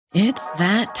It's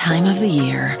that time of the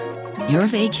year. Your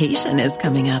vacation is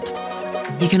coming up.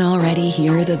 You can already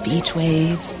hear the beach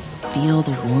waves, feel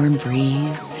the warm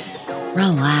breeze,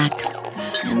 relax,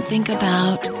 and think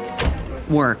about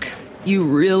work. You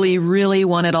really, really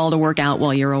want it all to work out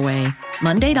while you're away.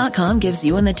 Monday.com gives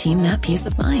you and the team that peace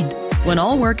of mind. When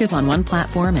all work is on one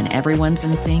platform and everyone's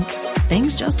in sync,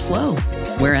 things just flow.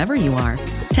 Wherever you are,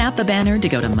 tap the banner to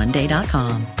go to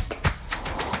Monday.com.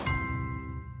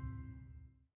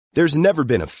 There's never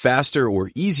been a faster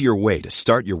or easier way to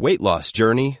start your weight loss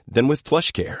journey than with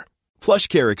PlushCare.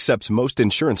 PlushCare accepts most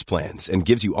insurance plans and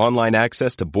gives you online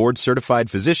access to board-certified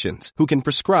physicians who can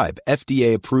prescribe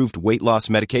FDA-approved weight loss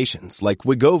medications like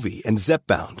Wegovy and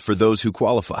Zepbound for those who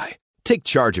qualify. Take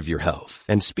charge of your health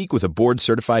and speak with a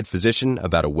board-certified physician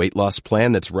about a weight loss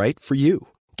plan that's right for you.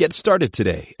 Get started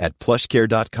today at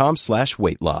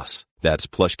plushcare.com/weight loss. That's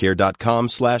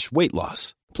plushcare.com/weight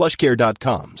loss.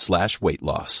 plushcare.com/weight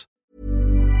loss.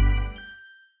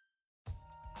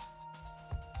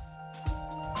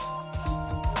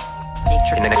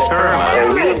 An experiment.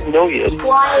 Yeah, we don't know yet.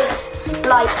 Why is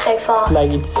light so far?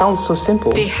 Like, it sounds so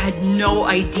simple. They had no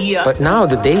idea. But now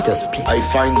the data speaks. I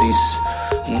find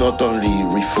this not only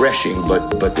refreshing,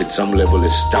 but at some level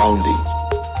astounding.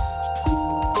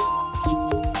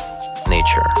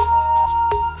 Nature.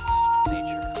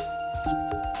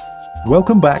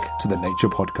 Welcome back to the Nature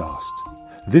Podcast.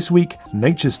 This week,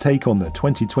 Nature's take on the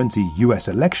 2020 US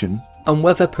election and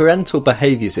whether parental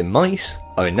behaviours in mice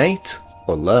are innate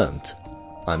or learned.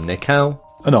 I'm Nick Howe.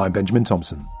 And I'm Benjamin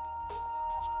Thompson.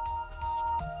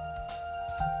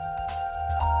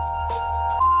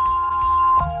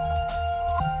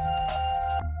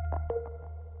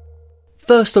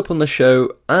 First up on the show,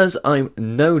 as I'm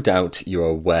no doubt you're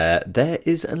aware, there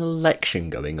is an election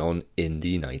going on in the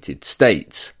United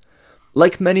States.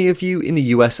 Like many of you in the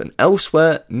US and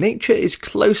elsewhere, Nature is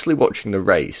closely watching the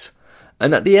race.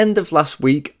 And at the end of last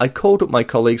week, I called up my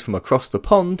colleagues from across the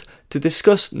pond to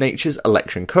discuss Nature's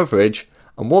election coverage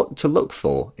and what to look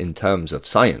for in terms of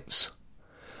science.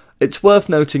 It's worth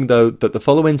noting though that the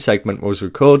following segment was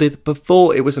recorded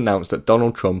before it was announced that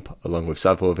Donald Trump, along with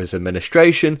several of his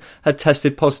administration, had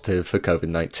tested positive for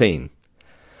COVID-19.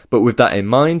 But with that in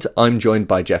mind, I'm joined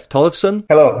by Jeff Tollefson.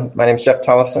 Hello, my name is Jeff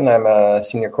Tollefson. I'm a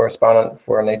senior correspondent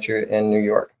for Nature in New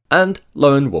York. And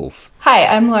Lauren Wolfe. Hi,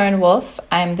 I'm Lauren Wolfe.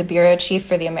 I'm the bureau chief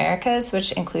for the Americas,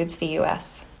 which includes the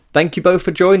US. Thank you both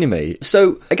for joining me.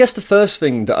 So I guess the first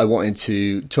thing that I wanted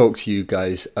to talk to you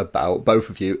guys about, both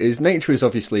of you, is Nature is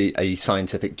obviously a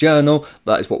scientific journal.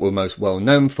 That is what we're most well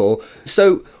known for.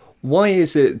 So why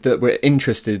is it that we're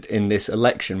interested in this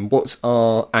election? What's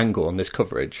our angle on this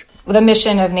coverage? The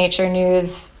mission of Nature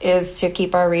News is to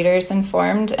keep our readers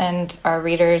informed, and our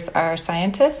readers are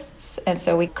scientists, and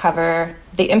so we cover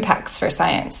the impacts for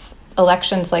science.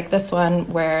 Elections like this one,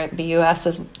 where the US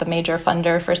is the major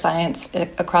funder for science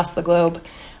across the globe,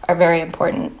 are very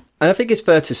important. And I think it's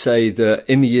fair to say that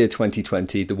in the year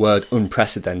 2020, the word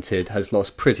unprecedented has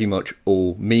lost pretty much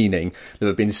all meaning. There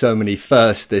have been so many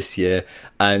firsts this year,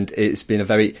 and it's been a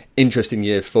very interesting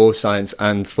year for science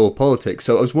and for politics.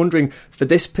 So I was wondering, for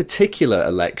this particular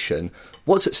election,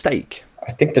 what's at stake?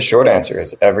 I think the short answer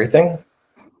is everything.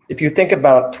 If you think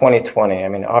about 2020, I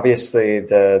mean, obviously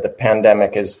the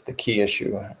pandemic is the key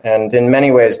issue. And in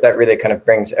many ways, that really kind of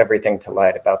brings everything to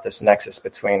light about this nexus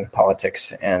between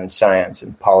politics and science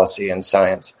and policy and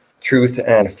science. Truth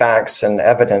and facts and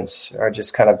evidence are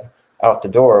just kind of out the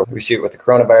door. We see it with the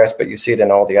coronavirus, but you see it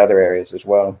in all the other areas as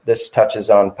well. This touches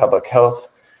on public health.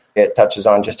 It touches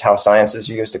on just how science is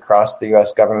used across the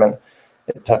U.S. government.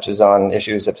 It touches on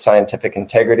issues of scientific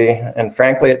integrity. And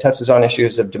frankly, it touches on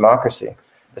issues of democracy.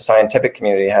 The scientific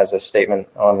community has a statement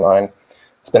online.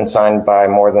 It's been signed by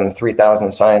more than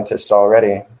 3,000 scientists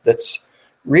already. That's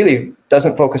really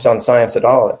doesn't focus on science at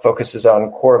all. It focuses on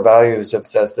core values. It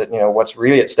says that, what's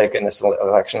really at stake in this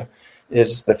election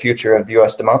is the future of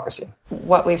U.S. democracy.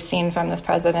 What we've seen from this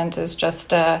president is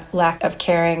just a lack of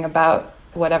caring about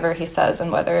whatever he says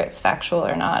and whether it's factual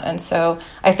or not. And so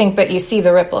I think, but you see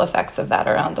the ripple effects of that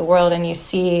around the world. And you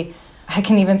see, I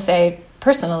can even say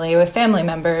personally with family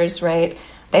members, right?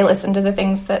 They listen to the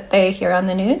things that they hear on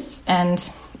the news, and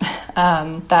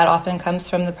that often comes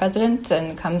from the president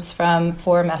and comes from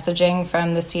poor messaging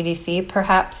from the CDC,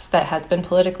 perhaps, that has been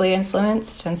politically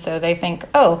influenced. And so they think,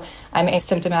 oh, I'm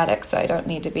asymptomatic, so I don't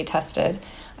need to be tested.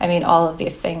 I mean, all of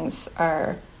these things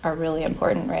are really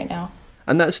important right now.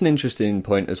 And that's an interesting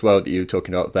point as well that you were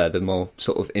talking about there, the more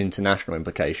sort of international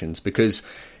implications, because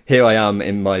here I am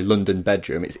in my London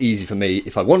bedroom. It's easy for me,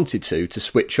 if I wanted to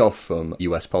switch off from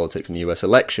US politics and the US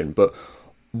election. But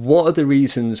What are the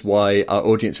reasons why our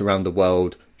audience around the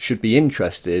world should be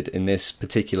interested in this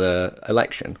particular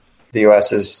election? The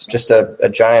US is just a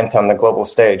giant on the global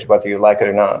stage, whether you like it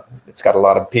or not. It's got a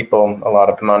lot of people, a lot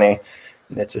of money.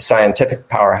 It's a scientific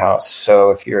powerhouse.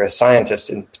 So if you're a scientist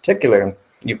in particular,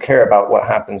 you care about what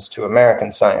happens to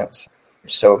American science.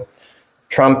 So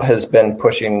Trump has been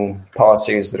pushing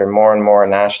policies that are more and more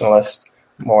nationalist,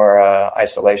 more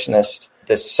isolationist.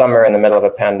 This summer, in the middle of a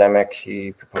pandemic,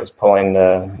 he proposed pulling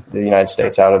the United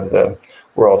States out of the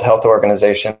World Health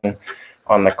Organization.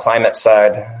 On the climate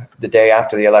side, the day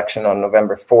after the election, on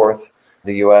November 4th,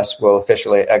 the U.S. will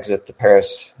officially exit the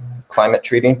Paris Climate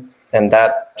Treaty. And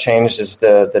that changes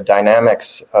the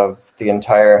dynamics of the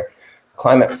entire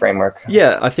climate framework.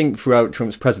 Yeah, I think throughout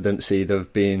Trump's presidency, there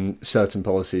have been certain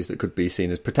policies that could be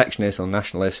seen as protectionist or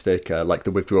nationalistic, like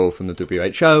the withdrawal from the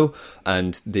WHO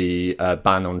and the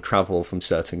ban on travel from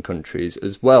certain countries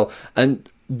as well. And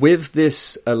with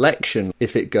this election,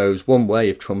 if it goes one way,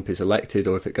 if Trump is elected,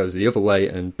 or if it goes the other way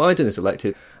and Biden is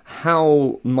elected,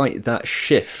 how might that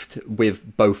shift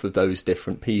with both of those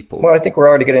different people? Well, I think we're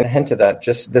already getting a hint of that.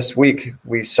 Just this week,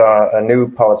 we saw a new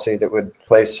policy that would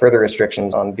place further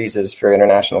restrictions on visas for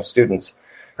international students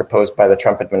proposed by the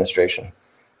Trump administration.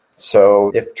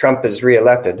 So if Trump is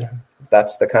reelected,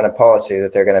 that's the kind of policy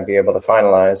that they're going to be able to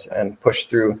finalize and push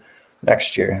through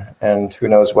next year. And who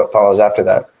knows what follows after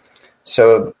that.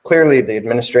 So clearly the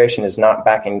administration is not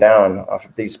backing down off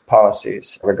of these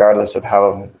policies, regardless of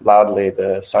how loudly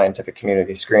the scientific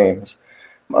community screams.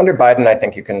 Under Biden, I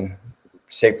think you can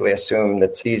safely assume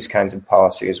that these kinds of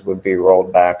policies would be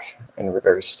rolled back and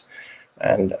reversed.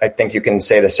 And I think you can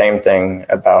say the same thing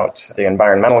about the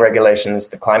environmental regulations,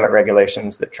 the climate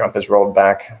regulations that Trump has rolled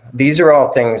back. These are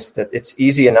all things that it's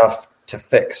easy enough to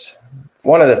fix.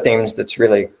 One of the themes that's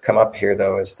really come up here,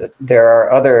 though, is that there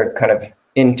are other kind of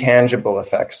intangible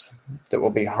effects that will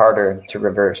be harder to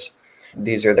reverse.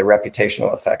 These are the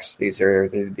reputational effects. These are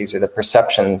the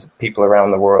perceptions of people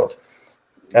around the world.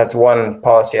 As one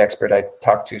policy expert I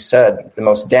talked to said, the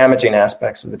most damaging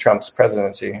aspects of the Trump's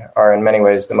presidency are in many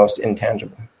ways the most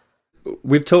intangible.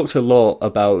 We've talked a lot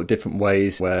about different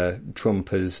ways where Trump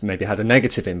has maybe had a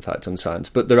negative impact on science,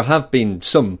 but there have been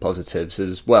some positives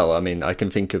as well. I mean, I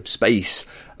can think of space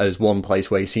as one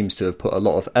place where he seems to have put a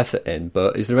lot of effort in,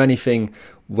 but is there anything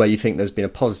where you think there's been a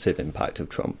positive impact of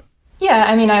Trump? Yeah,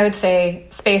 I mean, I would say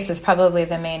space is probably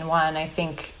the main one. I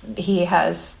think he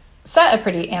has set a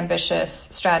pretty ambitious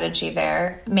strategy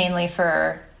there, mainly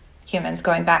for humans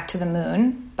going back to the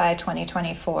moon by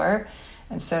 2024.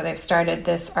 And so they've started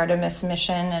this Artemis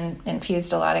mission and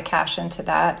infused a lot of cash into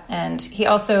that. And he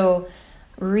also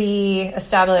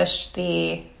re-established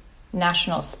the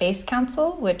National Space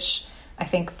Council, which I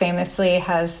think famously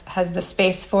has the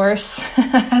Space Force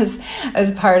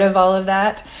as part of all of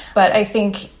that. But I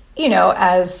think, you know,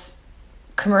 as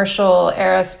commercial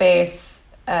aerospace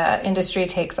industry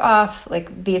takes off,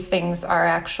 like these things are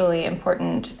actually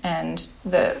important, and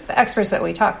the experts that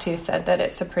we talked to said that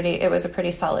it was a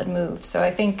pretty solid move. So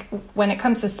I think when it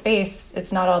comes to space,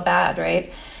 it's not all bad,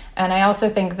 right? And I also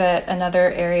think that another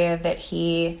area that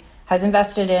he has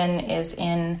invested in is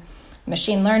in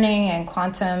machine learning and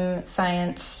quantum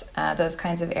science, those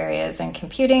kinds of areas, and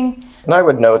computing. And I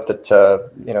would note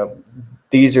that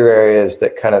these are areas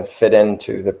that kind of fit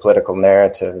into the political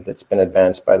narrative that's been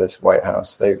advanced by this White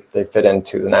House. They fit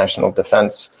into the national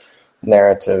defense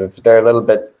narrative. They're a little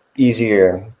bit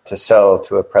easier to sell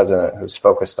to a president who's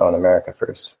focused on America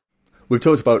first. We've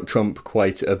talked about Trump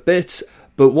quite a bit,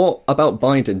 but what about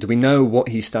Biden? Do we know what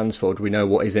he stands for? Do we know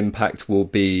what his impact will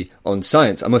be on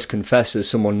science? I must confess, as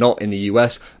someone not in the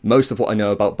US, most of what I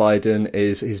know about Biden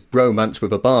is his bromance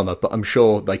with Obama, but I'm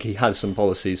sure he has some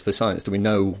policies for science. Do we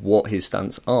know what his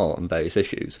stance are on various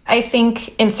issues? I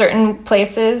think in certain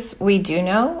places we do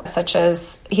know, such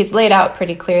as he's laid out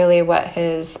pretty clearly what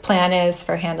his plan is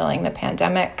for handling the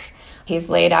pandemic. He's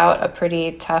laid out a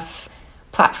pretty tough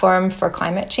platform for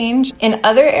climate change. In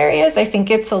other areas, I think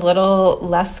it's a little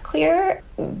less clear.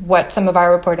 What some of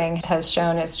our reporting has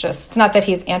shown is it's not that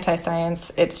he's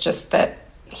anti-science, it's just that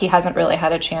he hasn't really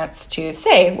had a chance to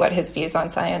say what his views on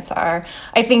science are.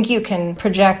 I think you can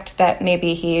project that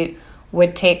maybe he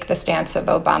would take the stance of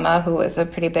Obama, who was a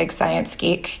pretty big science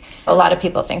geek. A lot of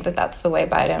people think that that's the way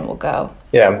Biden will go.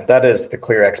 Yeah, that is the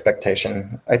clear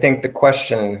expectation. I think the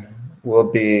question will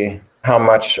be how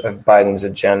much of Biden's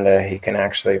agenda he can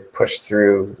actually push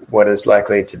through what is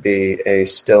likely to be a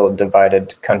still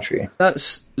divided country.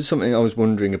 That's something I was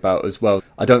wondering about as well.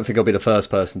 I don't think I'll be the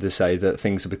first person to say that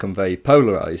things have become very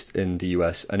polarised in the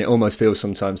US, and it almost feels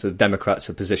sometimes that Democrats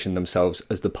have positioned themselves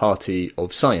as the party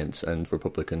of science and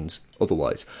Republicans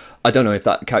otherwise. I don't know if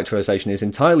that characterisation is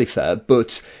entirely fair,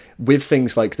 but with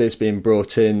things like this being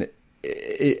brought in,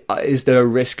 is there a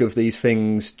risk of these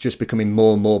things just becoming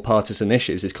more and more partisan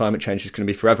issues? Is climate change just going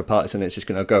to be forever partisan? It's just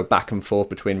going to go back and forth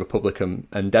between Republican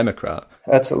and Democrat?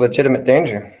 That's a legitimate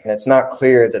danger. It's not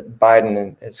clear that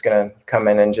Biden is going to come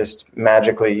in and just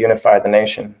magically unify the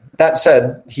nation. That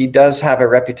said, he does have a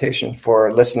reputation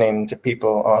for listening to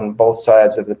people on both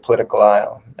sides of the political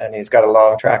aisle, and he's got a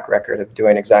long track record of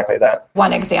doing exactly that.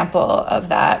 One example of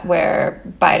that where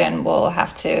Biden will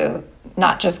have to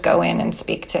not just go in and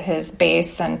speak to his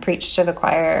base and preach to the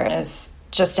choir is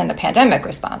just in the pandemic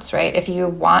response, right? If you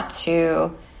want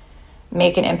to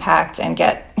make an impact and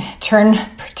turn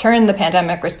the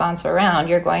pandemic response around,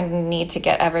 you're going to need to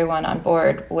get everyone on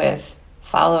board with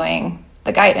following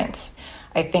the guidance.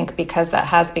 I think because that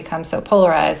has become so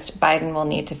polarized, Biden will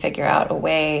need to figure out a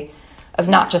way of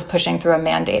not just pushing through a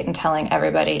mandate and telling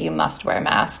everybody you must wear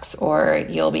masks or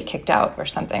you'll be kicked out or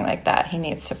something like that. He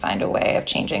needs to find a way of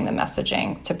changing the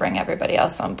messaging to bring everybody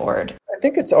else on board. I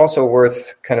think it's also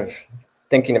worth kind of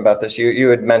thinking about this. You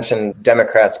had mentioned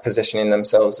Democrats positioning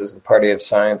themselves as the party of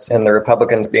science and the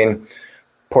Republicans being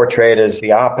portrayed as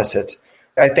the opposite.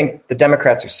 I think the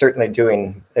Democrats are certainly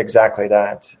doing exactly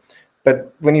that.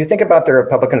 But when you think about the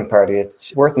Republican Party,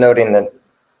 it's worth noting that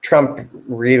Trump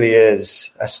really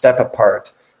is a step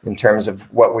apart in terms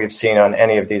of what we've seen on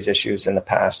any of these issues in the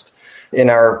past.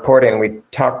 In our reporting, we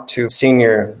talked to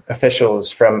senior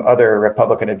officials from other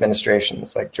Republican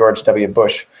administrations like George W.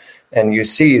 Bush, and you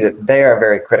see that they are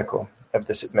very critical of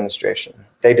this administration.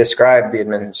 They describe the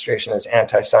administration as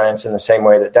anti-science in the same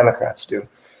way that Democrats do.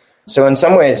 So in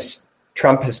some ways,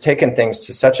 Trump has taken things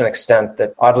to such an extent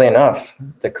that, oddly enough,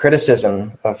 the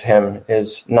criticism of him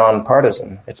is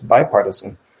nonpartisan. It's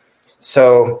bipartisan.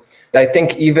 So I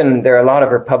think even there are a lot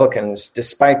of Republicans,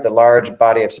 despite the large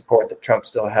body of support that Trump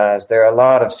still has, there are a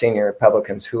lot of senior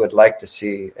Republicans who would like to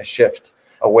see a shift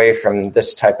away from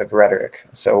this type of rhetoric.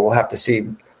 So we'll have to see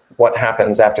what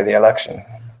happens after the election.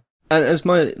 And as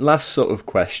my last sort of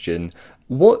question,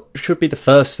 what should be the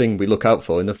first thing we look out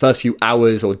for in the first few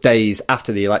hours or days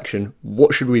after the election?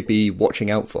 What should we be watching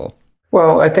out for?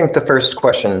 Well, I think the first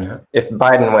question, if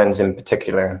Biden wins in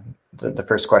particular, the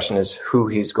first question is who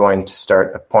he's going to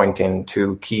start appointing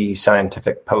to key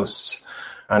scientific posts.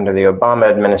 Under the Obama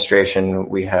administration,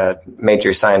 we had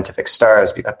major scientific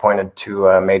stars be appointed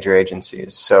to major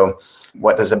agencies. So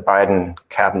what does a Biden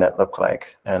cabinet look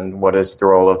like? And what is the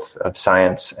role of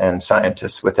science and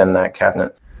scientists within that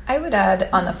cabinet? I would add,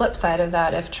 on the flip side of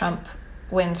that, if Trump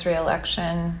wins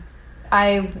re-election,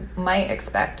 I might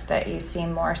expect that you see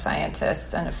more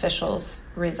scientists and officials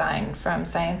resign from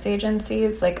science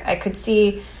agencies. Like, I could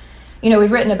see,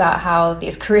 we've written about how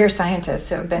these career scientists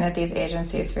who have been at these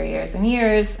agencies for years and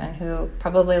years and who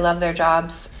probably love their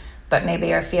jobs, but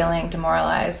maybe are feeling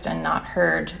demoralized and not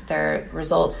heard. Their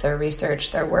results, their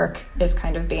research, their work is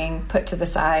kind of being put to the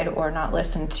side or not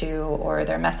listened to, or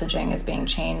their messaging is being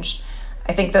changed.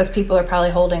 I think those people are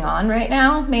probably holding on right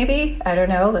now, maybe. I don't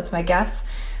know. That's my guess.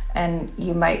 And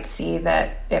you might see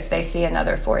that if they see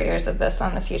another 4 years of this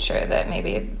on the future, that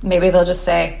maybe they'll just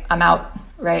say, I'm out,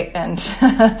 right, and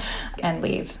and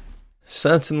leave.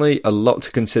 Certainly a lot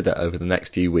to consider over the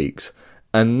next few weeks.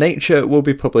 And Nature will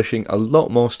be publishing a lot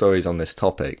more stories on this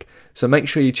topic, so make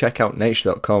sure you check out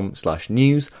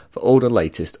nature.com/news for all the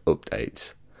latest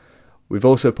updates. We've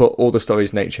also put all the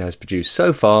stories Nature has produced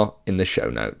so far in the show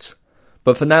notes.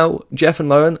 But for now, Jeff and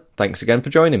Lauren, thanks again for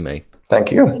joining me.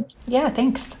 Thank you. Yeah,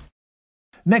 thanks.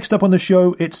 Next up on the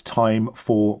show, it's time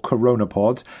for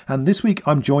CoronaPod, and this week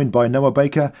I'm joined by Noah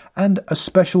Baker and a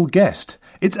special guest.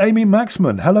 It's Amy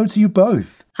Maxman. Hello to you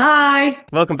both. Hi.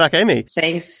 Welcome back, Amy.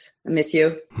 Thanks. I miss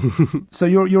you. So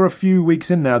you're a few weeks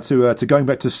in now to going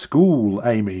back to school,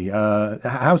 Amy.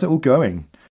 How's it all going?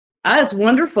 It's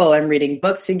wonderful. I'm reading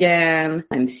books again.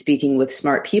 I'm speaking with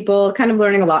smart people, kind of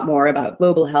learning a lot more about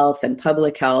global health and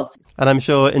public health. And I'm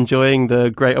sure enjoying the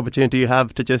great opportunity you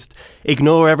have to just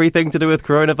ignore everything to do with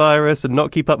coronavirus and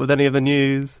not keep up with any of the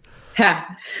news.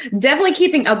 Definitely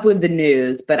keeping up with the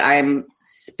news, but I'm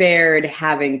spared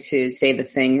having to say the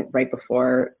thing right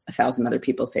before 1,000 other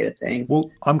people say the thing.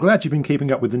 Well, I'm glad you've been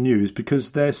keeping up with the news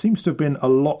because there seems to have been a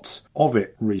lot of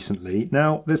it recently.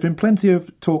 Now, there's been plenty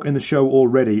of talk in the show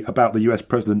already about the US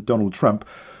President Donald Trump,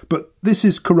 but this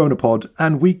is CoronaPod,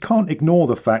 and we can't ignore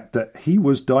the fact that he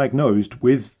was diagnosed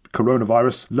with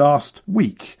coronavirus last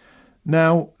week.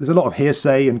 Now, there's a lot of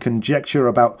hearsay and conjecture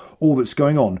about all that's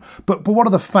going on, but what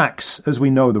are the facts as we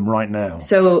know them right now?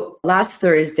 So last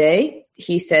Thursday,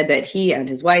 he said that he and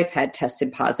his wife had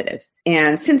tested positive.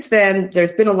 And since then,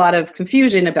 there's been a lot of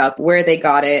confusion about where they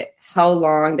got it, how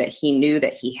long that he knew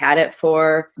that he had it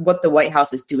for, what the White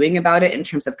House is doing about it in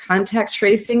terms of contact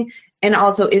tracing, and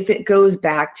also if it goes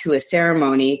back to a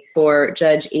ceremony for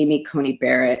Judge Amy Coney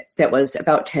Barrett that was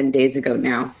about 10 days ago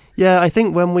now. Yeah, I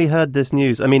think when we heard this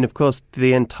news, I mean, of course,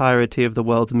 the entirety of the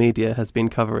world's media has been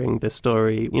covering this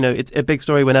story. You know, it's a big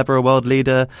story whenever a world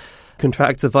leader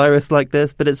contracts a virus like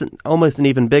this, but it's almost an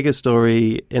even bigger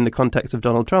story in the context of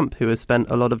Donald Trump, who has spent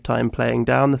a lot of time playing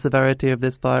down the severity of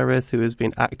this virus, who has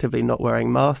been actively not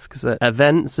wearing masks at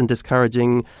events and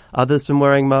discouraging others from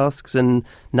wearing masks. And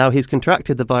now he's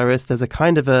contracted the virus. There's a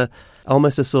kind of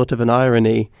almost a sort of an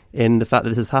irony in the fact that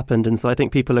this has happened. And so I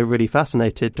think people are really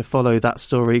fascinated to follow that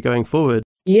story going forward.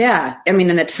 Yeah, I mean,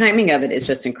 and the timing of it is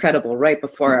just incredible right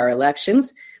before our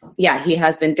elections. Yeah, he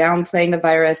has been downplaying the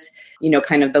virus,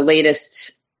 kind of the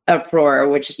latest uproar,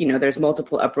 which, there's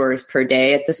multiple uproars per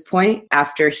day at this point,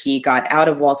 after he got out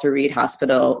of Walter Reed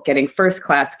Hospital, getting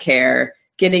first-class care,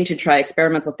 getting to try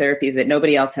experimental therapies that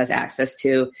nobody else has access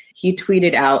to. He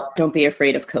tweeted out, "Don't be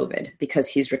afraid of COVID," because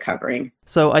he's recovering.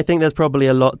 So I think there's probably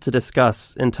a lot to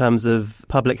discuss in terms of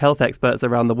public health experts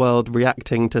around the world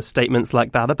reacting to statements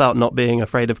like that about not being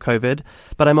afraid of COVID.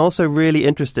 But I'm also really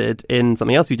interested in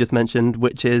something else you just mentioned,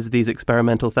 which is these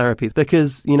experimental therapies,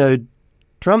 because,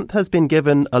 Trump has been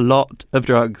given a lot of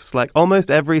drugs, like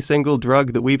almost every single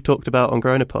drug that we've talked about on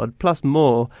CoronaPod, plus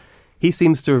more. He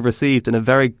seems to have received in a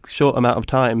very short amount of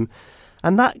time.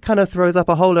 And that kind of throws up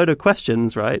a whole load of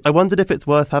questions, right? I wondered if it's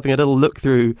worth having a little look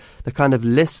through the kind of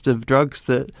list of drugs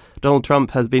that Donald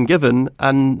Trump has been given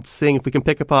and seeing if we can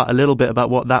pick apart a little bit about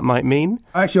what that might mean.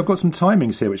 Actually, I've got some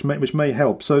timings here which may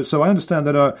help. So I understand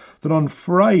that on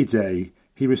Friday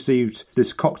he received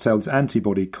this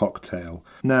antibody cocktail.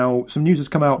 Now, some news has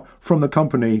come out from the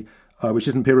company, which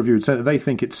isn't peer-reviewed, saying that they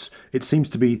think it seems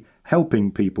to be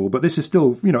helping people, but this is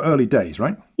still, early days,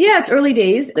 right? Yeah, it's early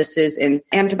days. This is an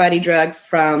antibody drug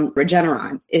from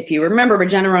Regeneron. If you remember,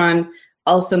 Regeneron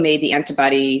also made the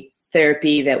antibody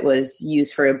therapy that was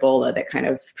used for Ebola that kind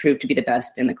of proved to be the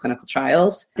best in the clinical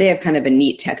trials. They have kind of a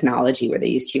neat technology where they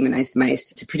use humanized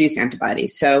mice to produce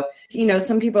antibodies. So,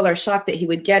 some people are shocked that he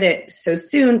would get it so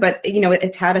soon, but,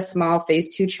 it's had a small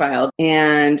phase 2 trial.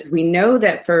 And we know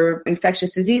that for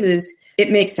infectious diseases,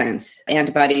 it makes sense.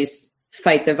 Antibodies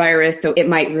fight the virus, so it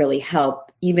might really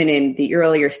help, even in the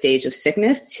earlier stage of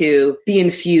sickness, to be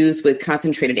infused with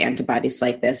concentrated antibodies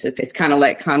like this. It's kind of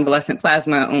like convalescent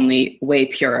plasma, only way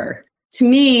purer. To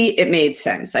me, it made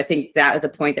sense. I think that was a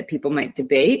point that people might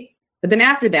debate. But then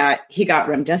after that, he got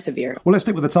remdesivir. Well, let's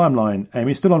stick with the timeline,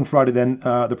 Amy. Still on Friday then,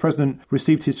 the president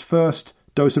received his first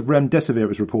dose of remdesivir,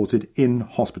 as reported, in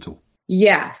hospital.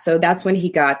 Yeah, so that's when he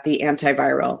got the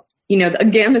antiviral.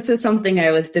 Again, this is something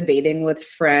I was debating with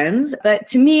friends. But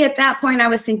to me, at that point, I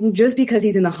was thinking just because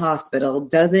he's in the hospital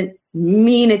doesn't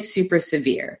mean it's super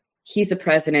severe. He's the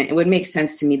president. It would make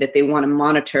sense to me that they want to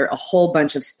monitor a whole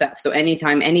bunch of stuff. So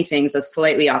anytime anything's a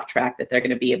slightly off track, that they're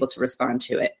going to be able to respond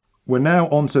to it. We're now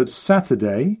on to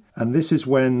Saturday, and this is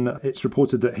when it's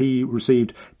reported that he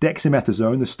received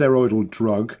dexamethasone, the steroidal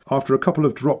drug, after a couple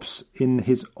of drops in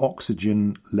his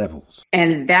oxygen levels.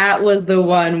 And that was the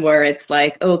one where it's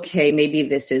like, okay, maybe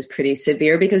this is pretty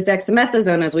severe, because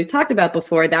dexamethasone, as we talked about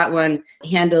before, that one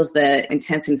handles the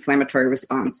intense inflammatory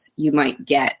response you might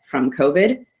get from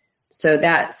COVID. So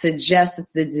that suggests that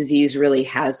the disease really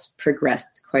has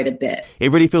progressed quite a bit.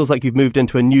 It really feels like you've moved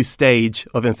into a new stage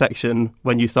of infection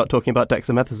when you start talking about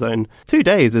dexamethasone. 2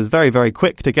 days is very, very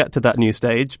quick to get to that new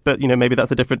stage, but, maybe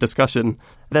that's a different discussion.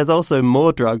 There's also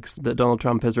more drugs that Donald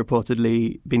Trump has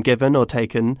reportedly been given or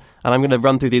taken, and I'm going to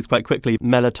run through these quite quickly.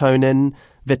 Melatonin,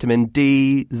 vitamin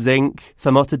D, zinc,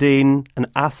 famotidine, and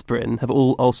aspirin have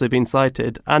all also been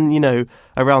cited. And,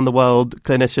 around the world,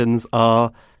 clinicians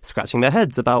are scratching their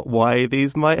heads about why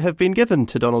these might have been given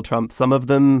to Donald Trump. Some of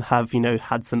them have,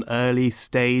 had some early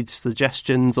stage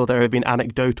suggestions, or there have been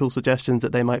anecdotal suggestions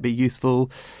that they might be useful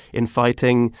in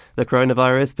fighting the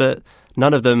coronavirus, but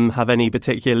none of them have any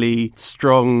particularly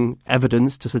strong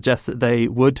evidence to suggest that they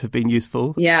would have been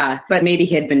useful. Yeah, but maybe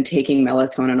he had been taking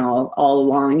melatonin all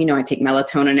along. I take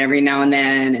melatonin every now and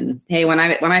then. And hey, when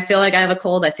I feel like I have a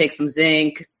cold, I take some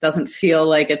zinc. Doesn't feel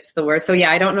like it's the worst. So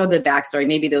yeah, I don't know the backstory.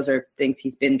 Maybe those are things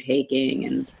he's been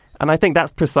taking. And I think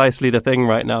that's precisely the thing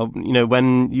right now. You know,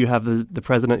 when you have the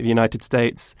President of the United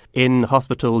States in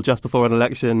hospital just before an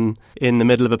election in the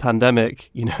middle of a pandemic,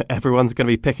 you know, everyone's going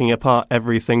to be picking apart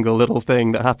every single little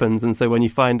thing that happens. And so when you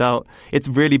find out, it's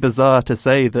really bizarre to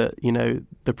say that, you know,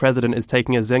 the president is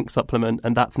taking a zinc supplement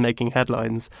and that's making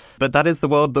headlines. But that is the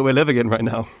world that we're living in right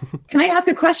now. Can I ask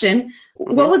a question?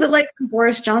 What was it like when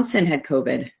Boris Johnson had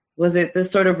COVID? Was it this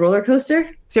sort of roller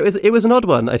coaster? So it was an odd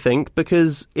one, I think,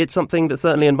 because it's something that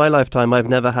certainly in my lifetime I've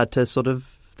never had to sort of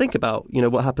think about. You know,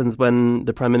 what happens when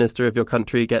the prime minister of your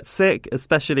country gets sick,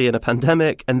 especially in a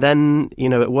pandemic, and then, you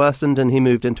know, it worsened and he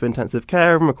moved into intensive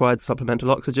care and required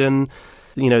supplemental oxygen.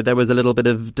 You know, there was a little bit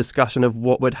of discussion of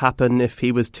what would happen if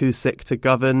he was too sick to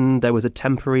govern. There was a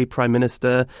temporary prime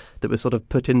minister that was sort of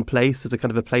put in place as a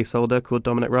kind of a placeholder called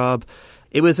Dominic Raab.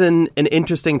 It was an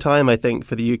interesting time, I think,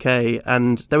 for the UK.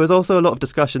 And there was also a lot of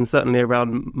discussion, certainly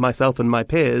around myself and my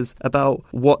peers, about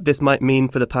what this might mean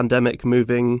for the pandemic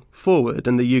moving forward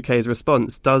and the UK's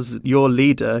response. Does your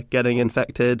leader getting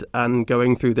infected and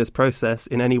going through this process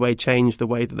in any way change the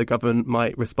way that the government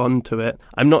might respond to it?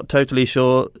 I'm not totally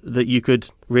sure that you could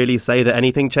really say that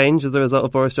anything changed as a result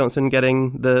of Boris Johnson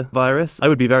getting the virus. I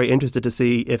would be very interested to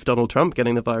see if Donald Trump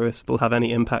getting the virus will have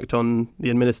any impact on the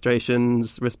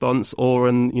administration's response or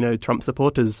on, you know, Trump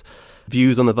supporters'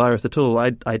 views on the virus at all.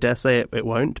 I dare say it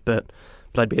won't, but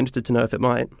I'd be interested to know if it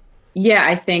might. Yeah,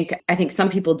 I think some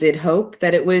people did hope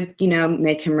that it would, you know,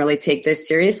 make him really take this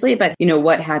seriously. But, you know,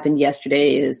 what happened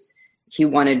yesterday is he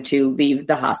wanted to leave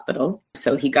the hospital.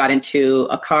 So he got into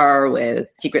a car with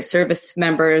Secret Service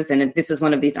members. And this is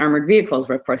one of these armored vehicles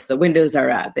where, of course, the windows are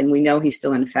up and we know he's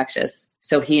still infectious.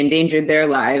 So he endangered their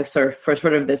lives for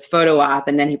sort of this photo op.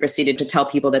 And then he proceeded to tell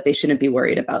people that they shouldn't be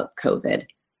worried about COVID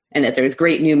and that there's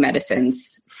great new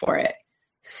medicines for it.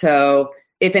 So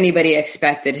if anybody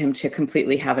expected him to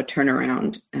completely have a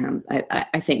turnaround,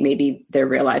 I think maybe they're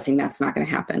realizing that's not going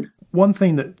to happen. One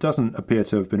thing that doesn't appear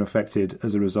to have been affected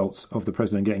as a result of the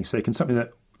president getting sick, and something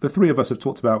that the three of us have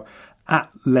talked about at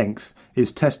length,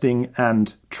 is testing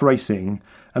and tracing.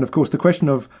 And of course, the question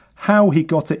of how he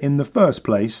got it in the first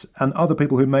place and other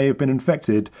people who may have been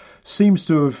infected seems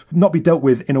to have not been dealt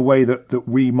with in a way that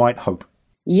we might hope.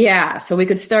 Yeah, so we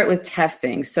could start with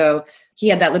testing. So he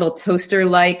had that little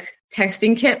toaster-like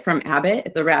testing kit from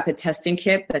Abbott, the rapid testing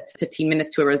kit that's 15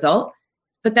 minutes to a result.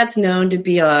 But that's known to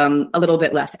be a little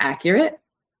bit less accurate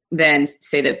than,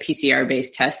 say, the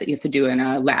PCR-based test that you have to do in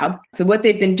a lab. So what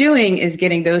they've been doing is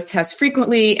getting those tests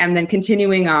frequently and then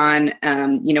continuing on,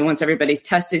 once everybody's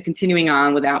tested, continuing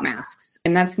on without masks.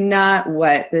 And that's not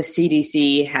what the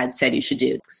CDC had said you should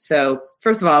do. So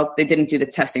first of all, they didn't do the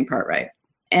testing part right.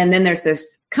 And then there's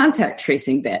this contact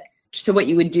tracing bit. So what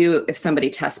you would do if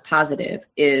somebody tests positive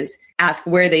is ask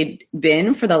where they'd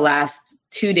been for the last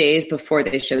 2 days before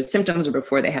they showed symptoms or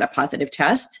before they had a positive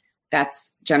test.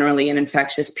 That's generally an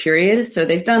infectious period. So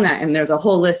they've done that. And there's a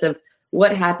whole list of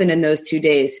what happened in those 2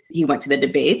 days. He went to the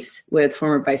debates with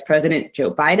former Vice President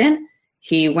Joe Biden.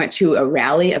 He went to a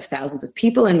rally of thousands of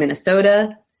people in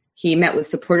Minnesota. He met with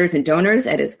supporters and donors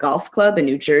at his golf club in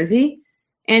New Jersey.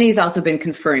 And he's also been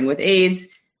conferring with aides.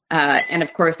 And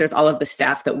of course, there's all of the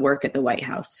staff that work at the White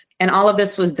House. And all of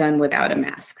this was done without a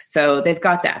mask. So they've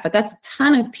got that. But that's a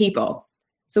ton of people.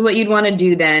 So what you'd want to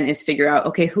do then is figure out,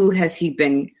 okay, who has he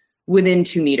been within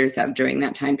 2 meters of during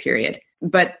that time period?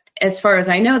 But as far as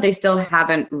I know, they still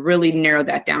haven't really narrowed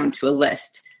that down to a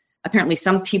list. Apparently,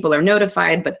 some people are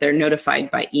notified, but they're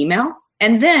notified by email.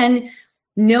 And then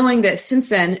knowing that since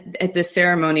then, at the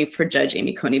ceremony for Judge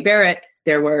Amy Coney Barrett,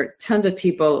 there were tons of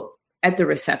people at the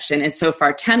reception. And so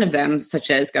far, 10 of them,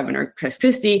 such as Governor Chris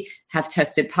Christie, have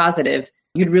tested positive.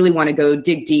 You'd really want to go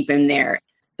dig deep in there.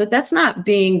 But that's not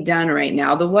being done right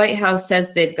now. The White House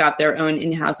says they've got their own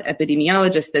in-house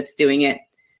epidemiologist that's doing it.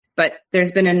 But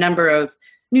there's been a number of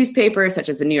newspapers, such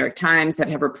as the New York Times, that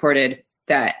have reported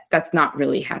that that's not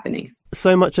really happening.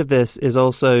 So much of this is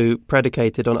also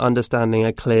predicated on understanding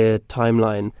a clear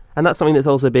timeline. And that's something that's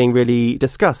also being really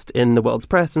discussed in the world's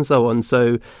press and so on.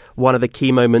 So one of the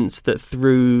key moments that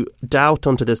threw doubt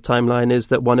onto this timeline is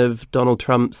that one of Donald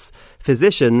Trump's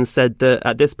physicians said that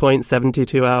at this point,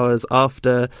 72 hours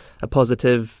after a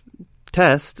positive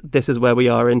test, this is where we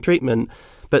are in treatment.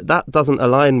 But that doesn't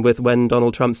align with when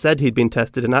Donald Trump said he'd been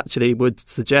tested and actually would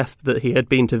suggest that he had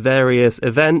been to various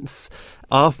events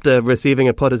after receiving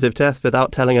a positive test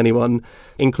without telling anyone,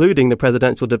 including the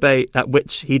presidential debate at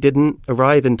which he didn't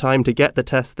arrive in time to get the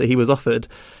test that he was offered.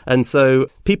 And so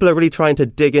people are really trying to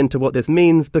dig into what this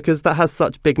means because that has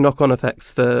such big knock-on effects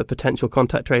for potential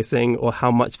contact tracing or how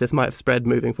much this might have spread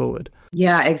moving forward.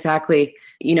 Yeah, exactly.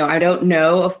 I don't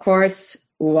know, of course,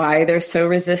 why they're so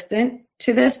resistant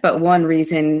to this, but one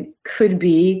reason could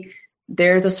be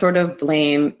there's a sort of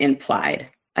blame implied.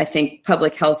 I think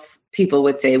public health people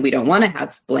would say we don't want to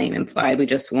have blame implied. We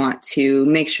just want to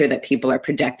make sure that people are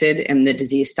protected and the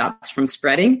disease stops from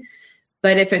spreading.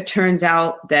 But if it turns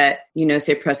out that,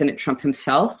 say President Trump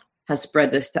himself has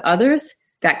spread this to others,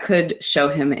 that could show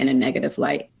him in a negative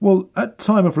light. Well, at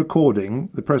time of recording,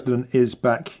 the president is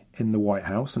back in the White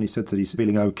House and he said that he's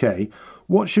feeling okay.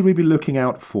 What should we be looking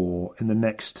out for in the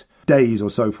next days or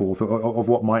so forth of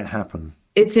what might happen?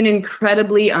 It's an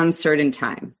incredibly uncertain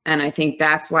time. And I think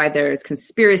that's why there's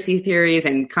conspiracy theories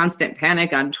and constant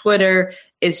panic on Twitter.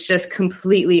 It's just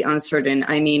completely uncertain.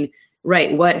 I mean,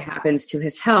 right, what happens to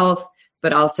his health,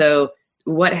 but also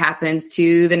what happens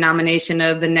to the nomination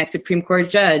of the next Supreme Court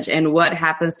judge, and what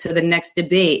happens to the next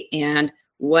debate, and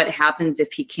what happens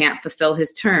if he can't fulfill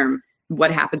his term,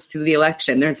 what happens to the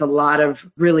election. There's a lot of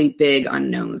really big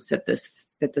unknowns that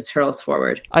this hurls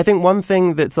forward. I think one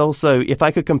thing that's also, if I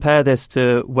could compare this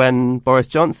to when Boris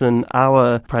Johnson,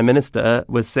 our Prime Minister,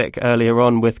 was sick earlier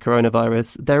on with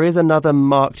coronavirus, there is another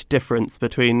marked difference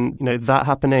between, that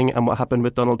happening and what happened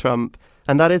with Donald Trump.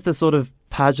 And that is the sort of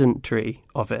pageantry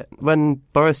of it. When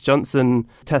Boris Johnson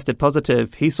tested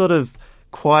positive, he sort of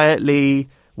quietly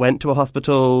went to a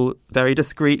hospital very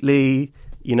discreetly.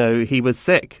 He was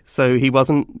sick, so he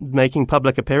wasn't making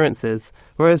public appearances.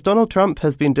 Whereas Donald Trump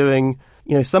has been doing,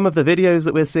 some of the videos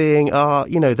that we're seeing are,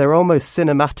 they're almost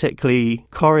cinematically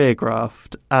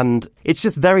choreographed. And it's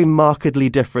just very markedly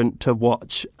different to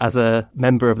watch as a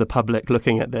member of the public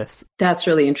looking at this. That's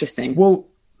really interesting. Well,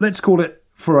 let's call it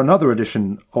for another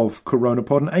edition of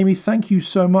CoronaPod. And Amy, thank you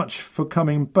so much for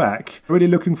coming back. Really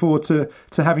looking forward to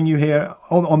having you here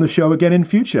on the show again in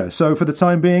future. So for the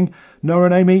time being, Noah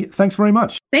and Amy, thanks very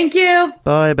much. Thank you.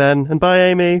 Bye, Ben. And bye,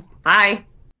 Amy. Bye.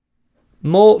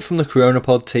 More from the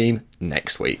CoronaPod team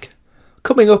next week.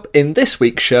 Coming up in this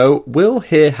week's show, we'll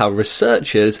hear how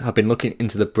researchers have been looking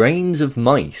into the brains of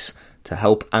mice to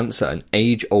help answer an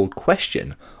age-old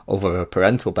question of whether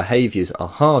parental behaviours are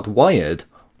hardwired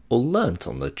or learnt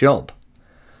on the job.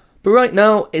 But right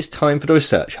now, it's time for the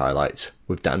research highlights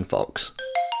with Dan Fox.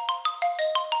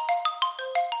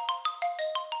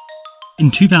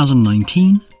 In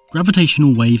 2019,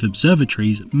 gravitational wave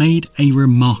observatories made a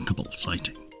remarkable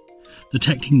sighting,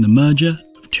 detecting the merger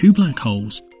of two black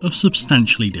holes of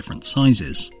substantially different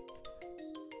sizes.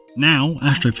 Now,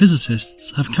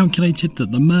 astrophysicists have calculated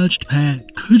that the merged pair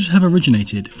could have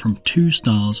originated from two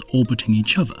stars orbiting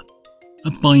each other,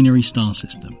 a binary star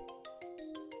system.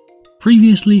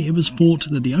 Previously, it was thought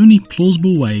that the only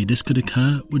plausible way this could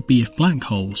occur would be if black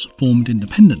holes formed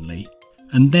independently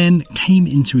and then came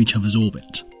into each other's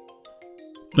orbit.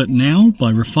 But now,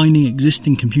 by refining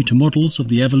existing computer models of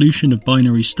the evolution of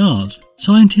binary stars,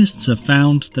 scientists have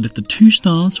found that if the two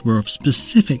stars were of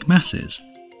specific masses,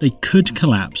 they could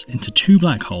collapse into two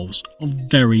black holes of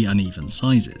very uneven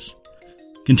sizes,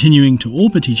 continuing to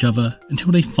orbit each other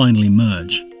until they finally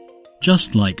merge,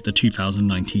 just like the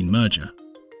 2019 merger.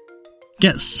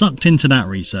 Get sucked into that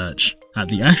research at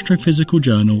the astrophysical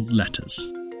journal Letters.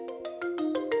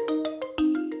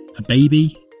 A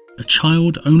baby, a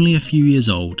child only a few years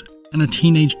old, and a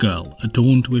teenage girl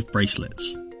adorned with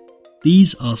bracelets.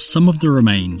 These are some of the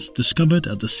remains discovered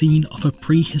at the scene of a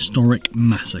prehistoric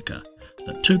massacre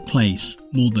that took place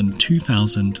more than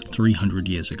 2,300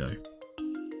 years ago.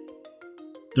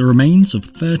 The remains of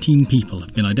 13 people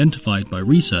have been identified by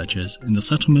researchers in the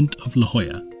settlement of La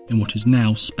Jolla in what is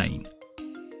now Spain.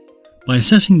 By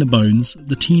assessing the bones,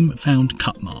 the team found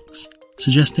cut marks,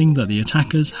 suggesting that the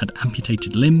attackers had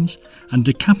amputated limbs and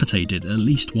decapitated at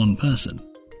least one person.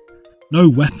 No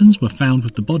weapons were found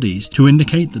with the bodies to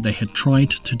indicate that they had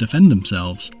tried to defend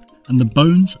themselves, and the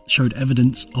bones showed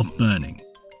evidence of burning.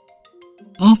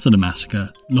 After the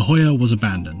massacre, La Jolla was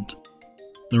abandoned.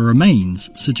 The remains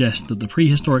suggest that the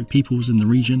prehistoric peoples in the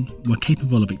region were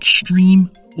capable of extreme,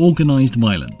 organised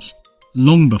violence,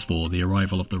 long before the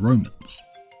arrival of the Romans.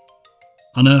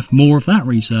 Unearth more of that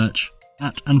research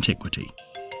at Antiquity.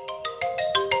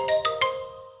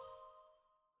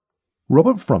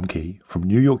 Robert Frumke from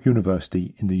New York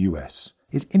University in the US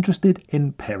is interested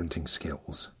in parenting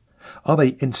skills. Are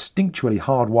they instinctually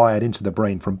hardwired into the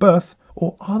brain from birth,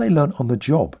 or are they learnt on the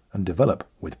job and develop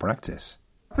with practice?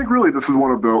 I think really this is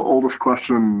one of the oldest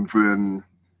questions in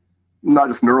not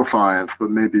just neuroscience, but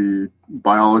maybe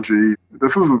biology.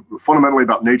 This is fundamentally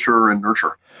about nature and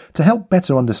nurture. To help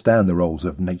better understand the roles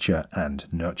of nature and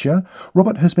nurture,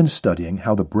 Robert has been studying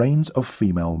how the brains of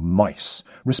female mice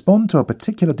respond to a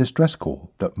particular distress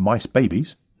call that mice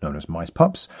babies, known as mice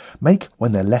pups, make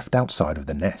when they're left outside of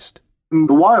the nest. In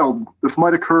the wild, this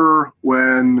might occur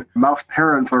when mouse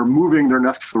parents are moving their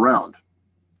nests around.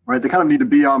 right? They kind of need to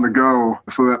be on the go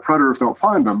so that predators don't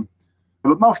find them.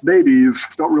 But mouse babies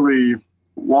don't really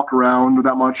walk around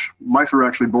that much. Mice are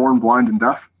actually born blind and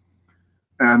deaf.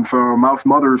 And so mouse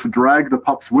mothers drag the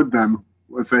pups with them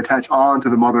as they attach on to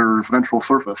the mother's ventral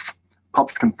surface.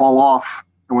 Pups can fall off,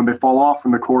 and when they fall off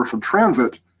in the course of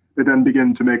transit, they then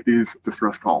begin to make these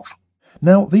distress calls.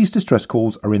 Now, these distress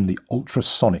calls are in the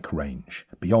ultrasonic range,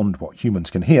 beyond what humans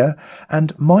can hear,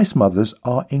 and mice mothers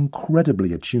are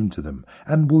incredibly attuned to them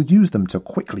and will use them to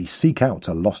quickly seek out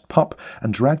a lost pup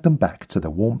and drag them back to the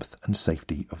warmth and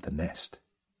safety of the nest.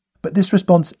 But this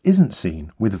response isn't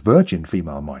seen with virgin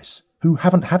female mice, who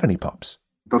haven't had any pups.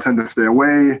 They'll tend to stay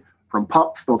away from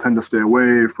pups, they'll tend to stay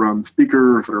away from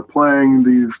speakers that are playing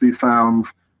these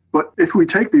sounds. But if we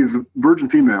take these virgin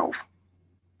females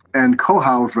and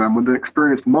co-house them with an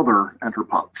experienced mother and her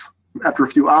pups, after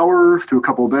a few hours to a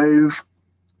couple of days,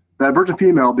 that virgin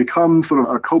female becomes sort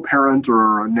of a co-parent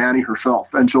or a nanny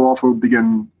herself, and she'll also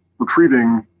begin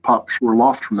retrieving pups who are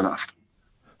lost from the nest.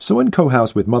 So in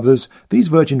co-house with mothers, these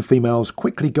virgin females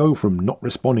quickly go from not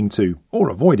responding to or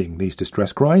avoiding these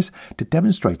distress cries to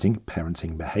demonstrating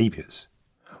parenting behaviours.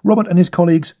 Robert and his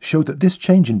colleagues showed that this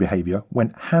change in behaviour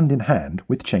went hand in hand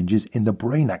with changes in the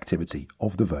brain activity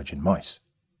of the virgin mice.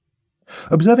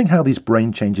 Observing how these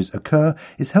brain changes occur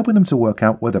is helping them to work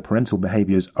out whether parental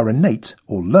behaviours are innate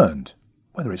or learned,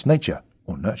 whether it's nature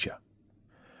or nurture.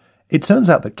 It turns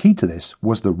out that key to this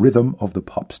was the rhythm of the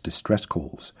pup's distress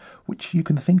calls, which you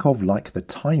can think of like the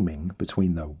timing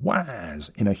between the wahs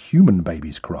in a human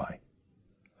baby's cry.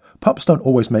 Pups don't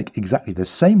always make exactly the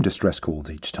same distress calls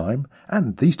each time,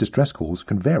 and these distress calls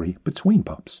can vary between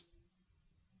pups.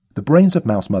 The brains of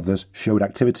mouse mothers showed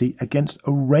activity against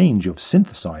a range of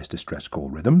synthesized distress call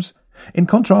rhythms. In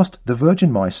contrast, the virgin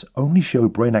mice only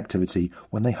showed brain activity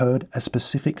when they heard a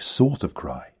specific sort of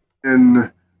cry.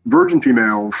 In virgin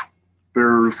females,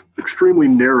 there's extremely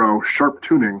narrow, sharp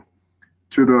tuning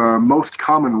to the most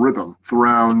common rhythm. It's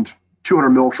around 200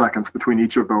 milliseconds between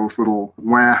each of those little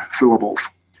wah syllables.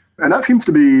 And that seems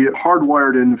to be a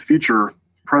hardwired in feature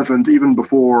present even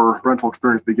before parental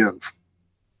experience begins.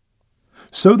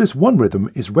 So this one rhythm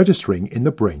is registering in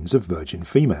the brains of virgin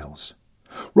females.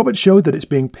 Robert showed that it's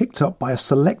being picked up by a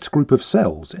select group of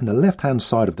cells in the left-hand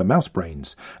side of the mouse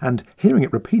brains, and hearing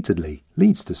it repeatedly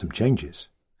leads to some changes.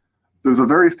 There's a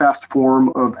very fast form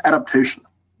of adaptation.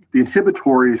 The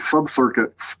inhibitory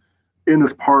subcircuits in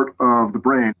this part of the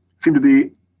brain seem to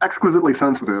be exquisitely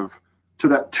sensitive to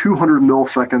that 200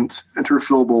 millisecond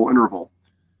intersyllable interval.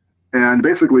 And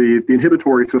basically, the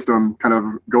inhibitory system kind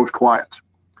of goes quiet.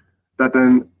 That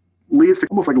then leads to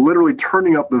almost like literally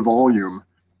turning up the volume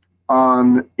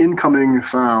on incoming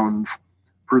sounds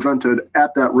presented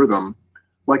at that rhythm,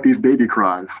 like these baby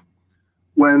cries.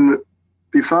 When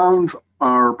these sounds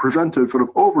are presented sort of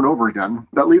over and over again,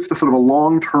 that leads to sort of a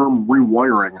long-term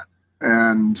rewiring,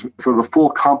 and sort of the full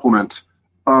complement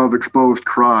of exposed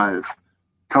cries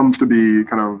comes to be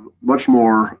kind of much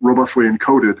more robustly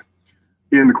encoded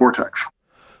in the cortex.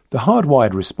 The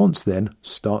hardwired response then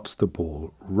starts the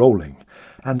ball rolling,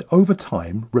 and over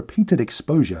time, repeated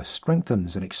exposure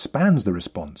strengthens and expands the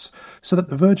response so that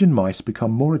the virgin mice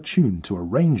become more attuned to a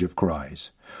range of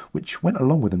cries, which went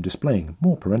along with them displaying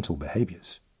more parental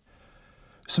behaviours.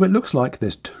 So it looks like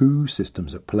there's two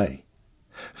systems at play.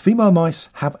 Female mice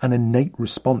have an innate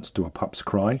response to a pup's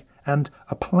cry and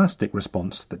a plastic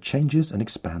response that changes and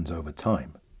expands over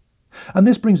time. And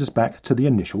this brings us back to the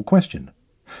initial question.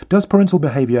 Does parental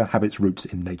behaviour have its roots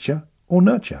in nature or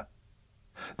nurture?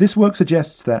 This work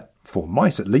suggests that, for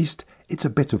mice at least, it's a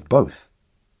bit of both.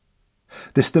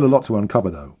 There's still a lot to uncover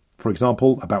though, for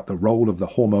example about the role of the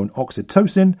hormone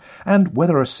oxytocin and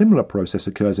whether a similar process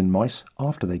occurs in mice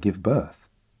after they give birth.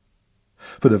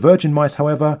 For the virgin mice,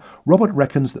 however, Robert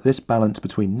reckons that this balance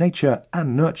between nature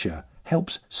and nurture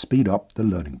helps speed up the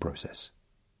learning process.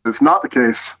 It's not the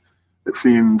case, it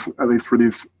seems, at least for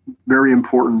these very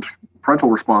important parental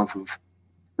responses,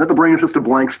 that the brain is just a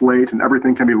blank slate and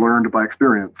everything can be learned by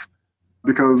experience,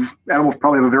 because animals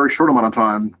probably have a very short amount of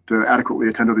time to adequately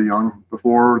attend to the young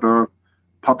before the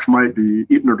pups might be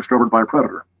eaten or discovered by a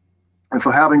predator. And so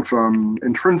having some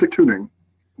intrinsic tuning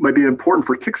might be important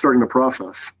for kickstarting the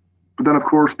process. But then, of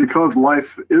course, because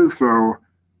life is so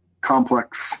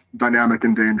complex, dynamic,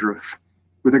 and dangerous,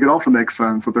 we think it also makes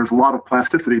sense that there's a lot of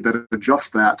plasticity that adjusts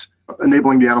that,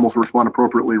 enabling the animal to respond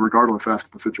appropriately regardless as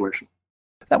to the situation.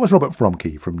 That was Robert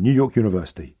Fromke from New York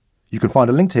University. You can find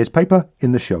a link to his paper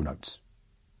in the show notes.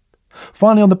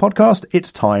 Finally on the podcast,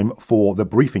 it's time for the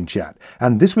briefing chat.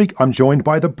 And this week I'm joined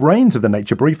by the brains of the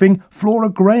Nature Briefing, Flora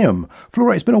Graham.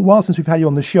 Flora, it's been a while since we've had you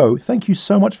on the show. Thank you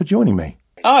so much for joining me.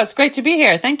 Oh, it's great to be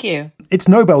here. Thank you. It's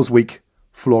Nobel's week.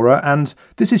 Flora, and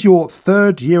this is your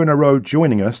third year in a row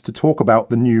joining us to talk about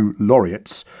the new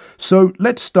laureates. So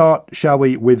let's start, shall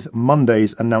we, with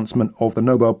Monday's announcement of the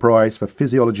Nobel Prize for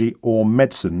Physiology or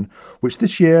Medicine, which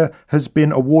this year has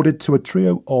been awarded to a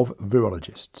trio of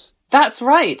virologists. That's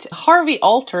right. Harvey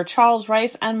Alter, Charles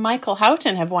Rice, and Michael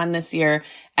Houghton have won this year,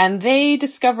 and they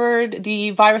discovered the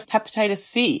virus hepatitis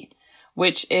C,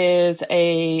 which is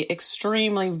a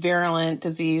extremely virulent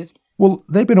disease. Well,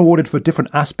 they've been awarded for different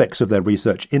aspects of their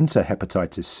research into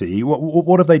hepatitis C.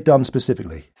 What have they done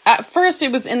specifically? At first,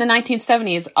 it was in the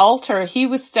 1970s. Alter, he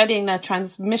was studying the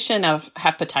transmission of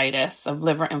hepatitis, of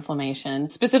liver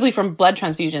inflammation, specifically from blood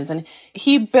transfusions. And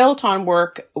he built on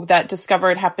work that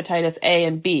discovered hepatitis A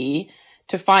and B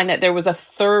to find that there was a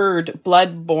third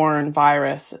blood-borne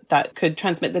virus that could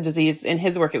transmit the disease. In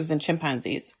his work, it was in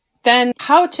chimpanzees. Then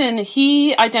Houghton,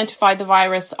 he identified the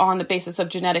virus on the basis of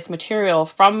genetic material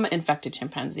from infected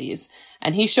chimpanzees.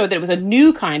 And he showed that it was a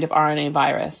new kind of RNA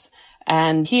virus.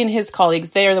 And he and his colleagues,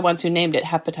 they are the ones who named it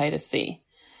hepatitis C.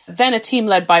 Then a team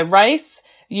led by Rice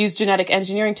used genetic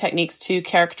engineering techniques to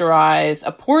characterize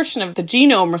a portion of the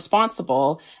genome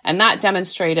responsible, and that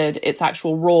demonstrated its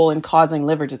actual role in causing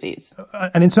liver disease.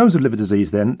 And in terms of liver disease,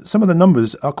 then, some of the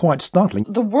numbers are quite startling.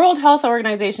 The World Health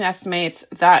Organization estimates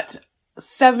that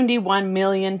 71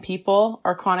 million people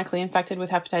are chronically infected with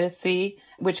hepatitis C,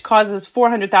 which causes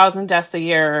 400,000 deaths a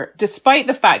year, despite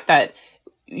the fact that,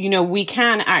 we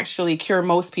can actually cure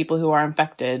most people who are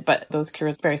infected, but those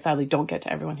cures very sadly don't get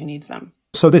to everyone who needs them.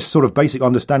 So this sort of basic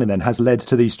understanding then has led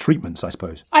to these treatments, I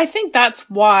suppose. I think that's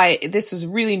why this is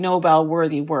really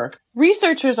Nobel-worthy work.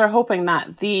 Researchers are hoping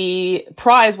that the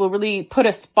prize will really put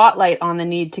a spotlight on the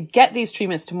need to get these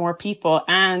treatments to more people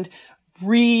and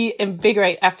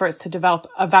reinvigorate efforts to develop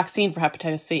a vaccine for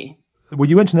hepatitis C. Well,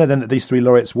 you mentioned there then that these three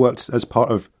laureates worked as part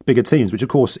of bigger teams, which of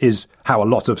course is how a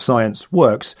lot of science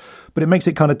works, but it makes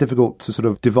it kind of difficult to sort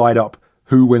of divide up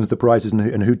who wins the prizes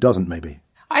and who doesn't, maybe.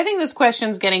 I think this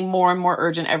question's getting more and more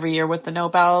urgent every year with the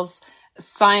Nobels.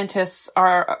 Scientists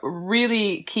are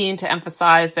really keen to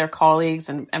emphasize their colleagues,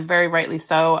 and very rightly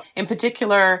so. In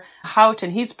particular,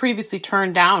 Houghton, he's previously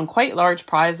turned down quite large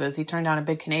prizes. He turned down a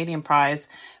big Canadian prize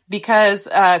because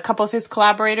a couple of his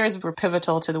collaborators were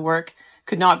pivotal to the work,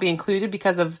 could not be included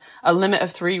because of a limit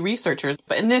of 3 researchers.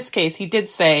 But in this case, he did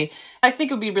say, I think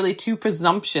it would be really too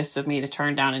presumptuous of me to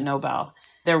turn down a Nobel.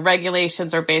 Their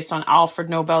regulations are based on Alfred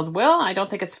Nobel's will. I don't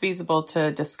think it's feasible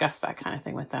to discuss that kind of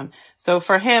thing with them. So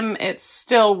for him, it's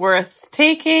still worth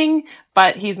taking,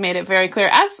 but he's made it very clear,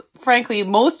 as frankly,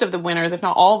 most of the winners, if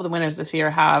not all of the winners this year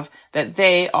have, that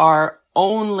they are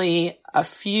only a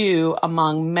few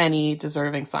among many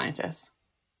deserving scientists.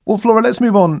 Well, Flora, let's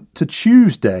move on to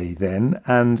Tuesday then,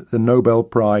 and the Nobel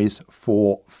Prize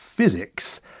for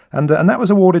Physics. And that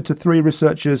was awarded to 3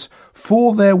 researchers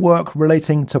for their work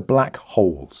relating to black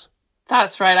holes.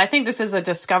 That's right. I think this is a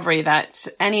discovery that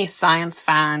any science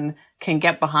fan can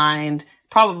get behind.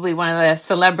 Probably one of the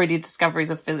celebrity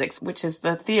discoveries of physics, which is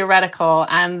the theoretical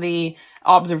and the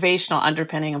observational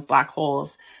underpinning of black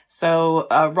holes. So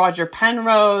Roger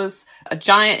Penrose, a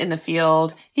giant in the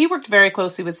field, he worked very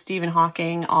closely with Stephen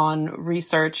Hawking on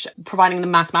research, providing the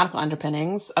mathematical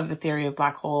underpinnings of the theory of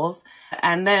black holes.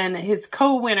 And then his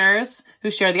co-winners, who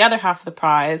share the other half of the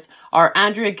prize, are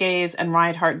Andrea Ghez and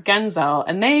Reinhard Genzel.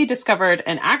 And they discovered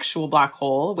an actual black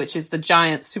hole, which is the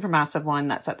giant supermassive one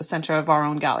that's at the center of our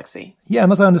own galaxy. Yeah,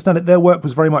 and as I understand it, their work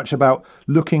was very much about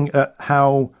looking at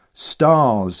how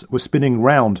stars were spinning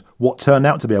round what turned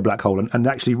out to be a black hole and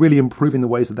actually really improving the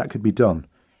ways that could be done.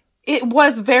 It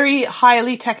was very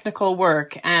highly technical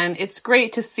work, and it's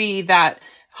great to see that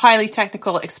highly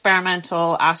technical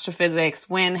experimental astrophysics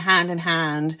win hand in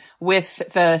hand with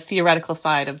the theoretical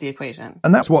side of the equation.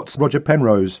 And that's what Roger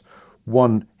Penrose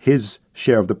won his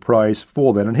share of the prize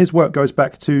for then, and his work goes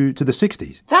back to the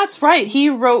 60s. That's right. He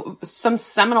wrote some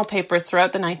seminal papers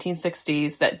throughout the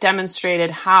 1960s that demonstrated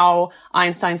how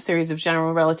Einstein's theories of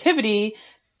general relativity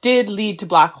did lead to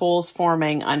black holes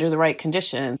forming under the right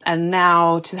conditions. And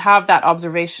now to have that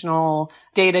observational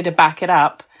data to back it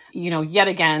up, yet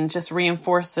again, just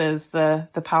reinforces the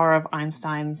power of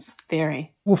Einstein's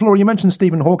theory. Well, Flora, you mentioned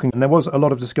Stephen Hawking, and there was a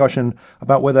lot of discussion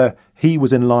about whether he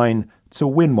was in line to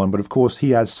win one, but of course he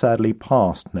has sadly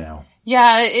passed now.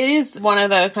 Yeah, it is one of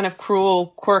the kind of cruel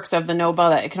quirks of the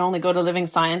Nobel that it can only go to living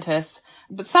scientists.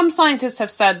 But some scientists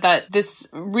have said that this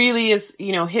really is,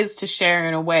 his to share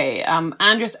in a way.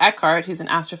 Anders Eckhart, who's an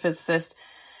astrophysicist,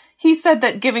 he said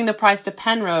that giving the prize to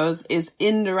Penrose is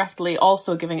indirectly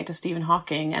also giving it to Stephen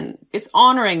Hawking, and it's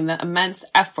honoring the immense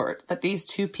effort that these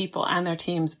two people and their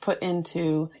teams put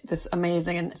into this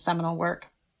amazing and seminal work.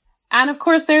 And of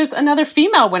course, there's another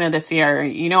female winner this year.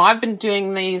 You know, I've been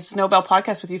doing these Nobel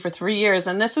podcasts with you for 3 years,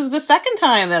 and this is the second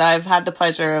time that I've had the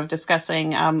pleasure of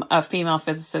discussing a female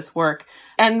physicist's work.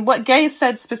 And what Gay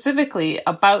said specifically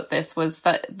about this was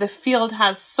that the field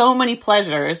has so many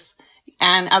pleasures.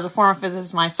 And as a former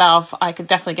physicist myself, I could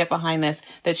definitely get behind this,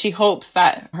 that she hopes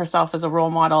that herself as a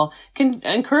role model can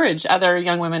encourage other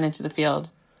young women into the field.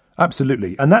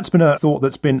 Absolutely. And that's been a thought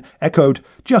that's been echoed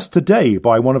just today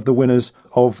by one of the winners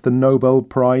of the Nobel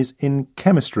Prize in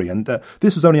Chemistry. And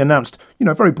this was only announced,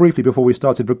 very briefly before we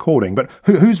started recording. But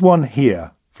who's won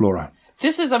here, Flora?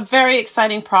 This is a very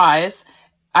exciting prize.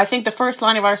 I think the first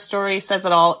line of our story says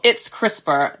it all. It's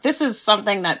CRISPR. This is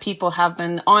something that people have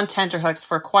been on tenterhooks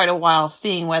for quite a while,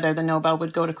 seeing whether the Nobel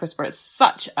would go to CRISPR. It's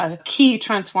such a key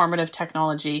transformative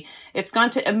technology. It's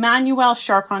gone to Emmanuelle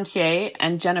Charpentier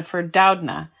and Jennifer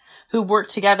Doudna, who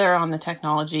worked together on the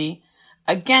technology.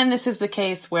 Again, this is the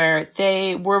case where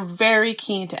they were very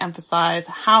keen to emphasize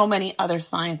how many other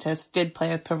scientists did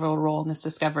play a pivotal role in this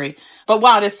discovery. But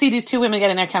wow, to see these two women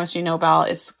getting their chemistry Nobel,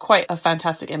 it's quite a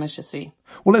fantastic image to see.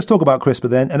 Well, let's talk about CRISPR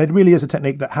then. And it really is a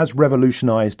technique that has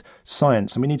revolutionized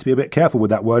science. And we need to be a bit careful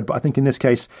with that word, but I think in this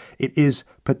case, it is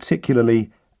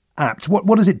particularly apt. What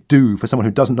does it do for someone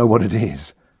who doesn't know what it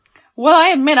is? Well, I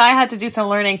admit I had to do some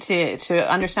learning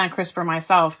to understand CRISPR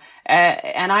myself.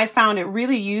 And I found it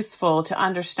really useful to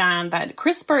understand that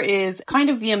CRISPR is kind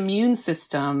of the immune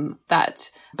system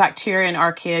that bacteria and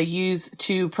archaea use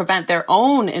to prevent their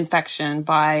own infection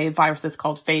by viruses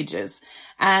called phages.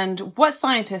 And what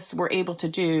scientists were able to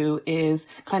do is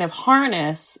kind of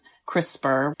harness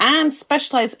CRISPR and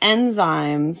specialized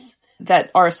enzymes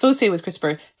that are associated with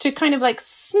CRISPR to kind of like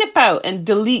snip out and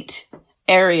delete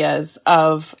areas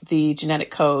of the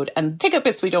genetic code and take out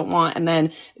bits we don't want, and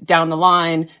then down the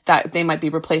line that they might be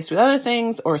replaced with other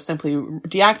things or simply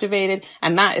deactivated.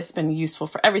 And that has been useful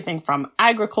for everything from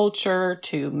agriculture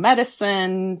to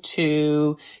medicine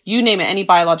to you name it. Any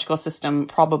biological system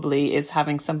probably is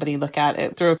having somebody look at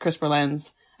it through a CRISPR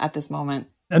lens at this moment.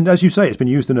 And as you say, it's been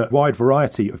used in a wide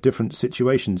variety of different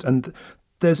situations. And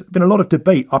there's been a lot of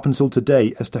debate up until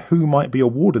today as to who might be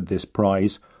awarded this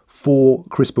prize for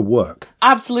CRISPR work.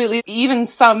 Absolutely. Even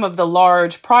some of the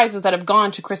large prizes that have gone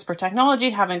to CRISPR technology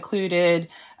have included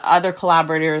other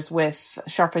collaborators with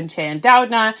Charpentier and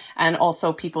Doudna, and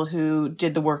also people who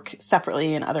did the work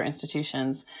separately in other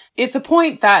institutions. It's a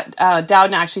point that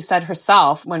Doudna actually said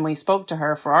herself when we spoke to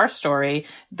her for our story.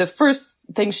 The first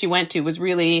thing she went to was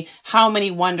really how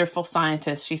many wonderful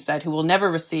scientists, she said, who will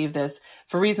never receive this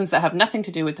for reasons that have nothing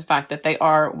to do with the fact that they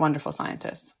are wonderful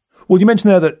scientists. Well, you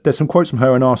mentioned there that there's some quotes from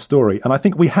her in our story, and I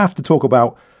think we have to talk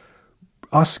about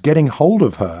us getting hold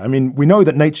of her. I mean, we know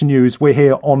that Nature News, we're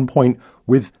here on point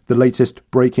with the latest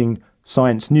breaking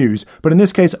science news. But in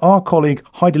this case, our colleague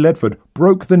Heidi Ledford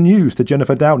broke the news to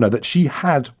Jennifer Doudna that she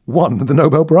had won the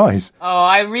Nobel Prize. Oh,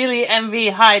 I really envy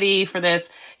Heidi for this.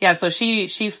 Yeah, so she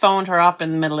phoned her up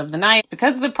in the middle of the night.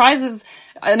 Because the prize is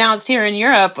announced here in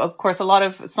Europe, of course, a lot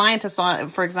of scientists,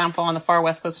 for example, on the far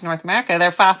west coast of North America,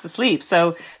 they're fast asleep.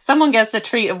 So someone gets the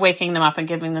treat of waking them up and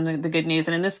giving them the good news.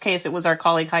 And in this case, it was our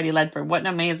colleague Heidi Ledford. What an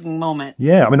amazing moment.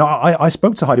 Yeah, I mean, I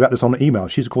spoke to Heidi about this on email.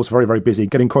 She's, of course, very, very busy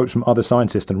getting quotes from other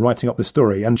scientists and writing up the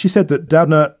story. And she said that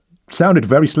Doudna sounded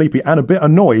very sleepy and a bit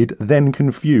annoyed, then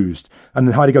confused. And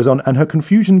then Heidi goes on, and her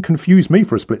confusion confused me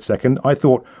for a split second. I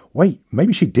thought, wait,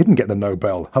 maybe she didn't get the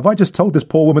Nobel. Have I just told this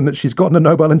poor woman that she's gotten a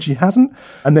Nobel and she hasn't?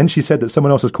 And then she said that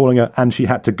someone else was calling her and she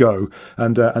had to go.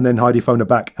 And then Heidi phoned her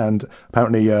back, and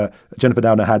apparently Jennifer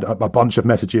Doudna had a bunch of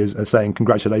messages saying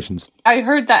congratulations. I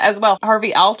heard that as well.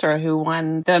 Harvey Alter, who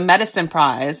won the medicine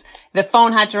prize, the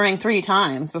phone had to ring 3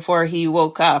 times before he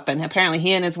woke up. And apparently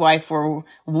he and his wife were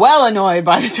well annoyed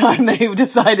by the time they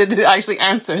decided to actually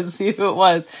answer and see who it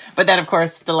was. But then, of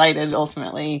course, delighted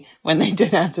ultimately when they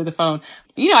did answer the phone.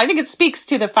 You know, I think it speaks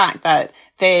to the fact that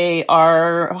they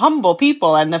are humble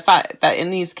people, and the fact that in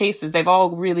these cases, they've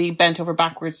all really bent over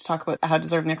backwards to talk about how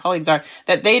deserving their colleagues are,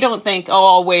 that they don't think,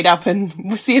 oh, I'll wait up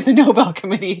and see if the Nobel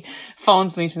Committee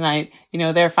phones me tonight. You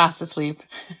know, they're fast asleep.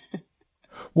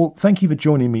 Well, thank you for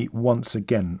joining me once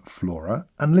again, Flora.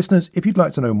 And listeners, if you'd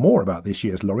like to know more about this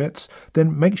year's laureates,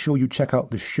 then make sure you check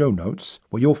out the show notes,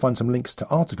 where you'll find some links to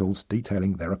articles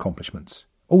detailing their accomplishments.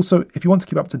 Also, if you want to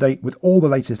keep up to date with all the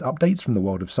latest updates from the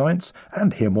world of science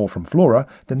and hear more from Flora,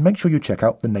 then make sure you check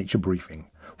out the Nature Briefing.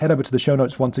 Head over to the show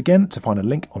notes once again to find a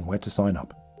link on where to sign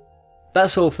up.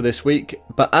 That's all for this week,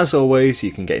 but as always,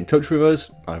 you can get in touch with us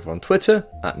either on Twitter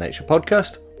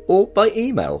 @NaturePodcast or by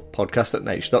email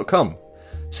podcast@nature.com.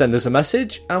 Send us a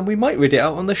message and we might read it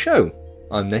out on the show.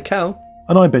 I'm Nick Howe.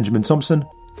 And I'm Benjamin Thompson.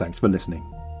 Thanks for listening.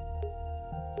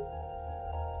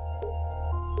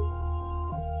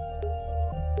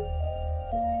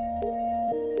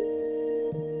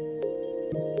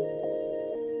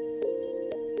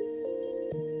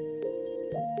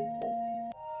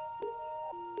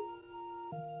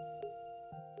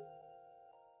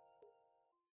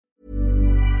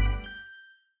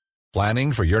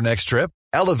 Planning for your next trip?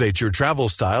 Elevate your travel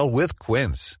style with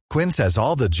Quince. Quince has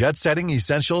all the jet-setting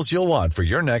essentials you'll want for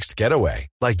your next getaway,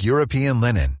 like European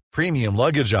linen, premium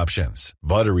luggage options,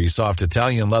 buttery soft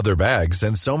Italian leather bags,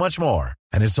 and so much more.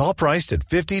 And it's all priced at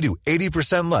 50 to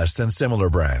 80% less than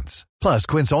similar brands. Plus,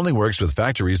 Quince only works with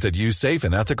factories that use safe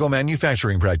and ethical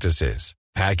manufacturing practices.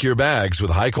 Pack your bags with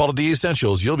high-quality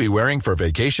essentials you'll be wearing for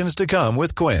vacations to come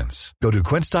with Quince. Go to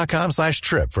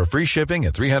quince.com/trip for free shipping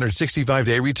and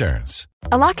 365-day returns.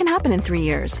 A lot can happen in 3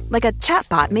 years, like a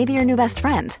chatbot may be your new best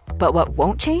friend. But what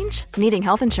won't change? Needing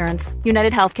health insurance.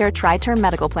 United Healthcare Tri-Term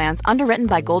Medical Plans, underwritten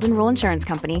by Golden Rule Insurance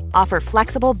Company, offer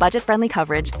flexible, budget-friendly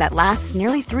coverage that lasts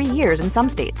nearly 3 years in some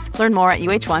states. Learn more at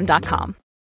uh1.com.